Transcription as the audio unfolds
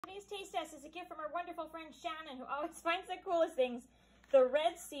Today's taste test is a gift from our wonderful friend Shannon, who always finds the coolest things. The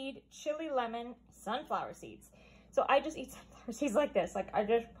red seed chili lemon sunflower seeds. So I just eat sunflower seeds like this. Like I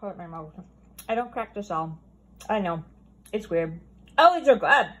just put it in my mouth. I don't crack this all. I know. It's weird. Oh, these are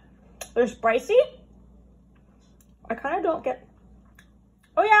good. They're spicy. I kind of don't get...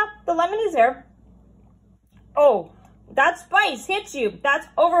 Oh yeah, the lemon is there. Oh, that spice hits you. That's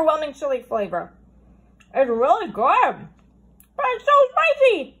overwhelming chili flavor. It's really good. But it's so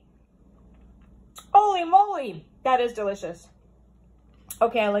spicy. Holy moly. That is delicious.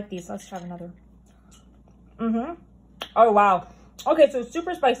 Okay, I like these. Let's try another. Oh, wow. Okay, so it's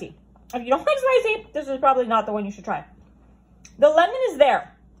super spicy. If you don't like spicy, this is probably not the one you should try. The lemon is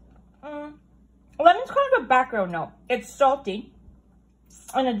there. Lemon's kind of a background note. It's salty.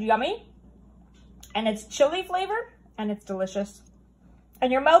 And it's yummy. And it's chili flavor. And it's delicious.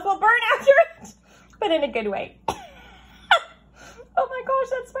 And your mouth will burn after it. But in a good way. Oh my gosh,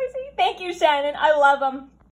 that's spicy. Thank you, Shannon. I love them.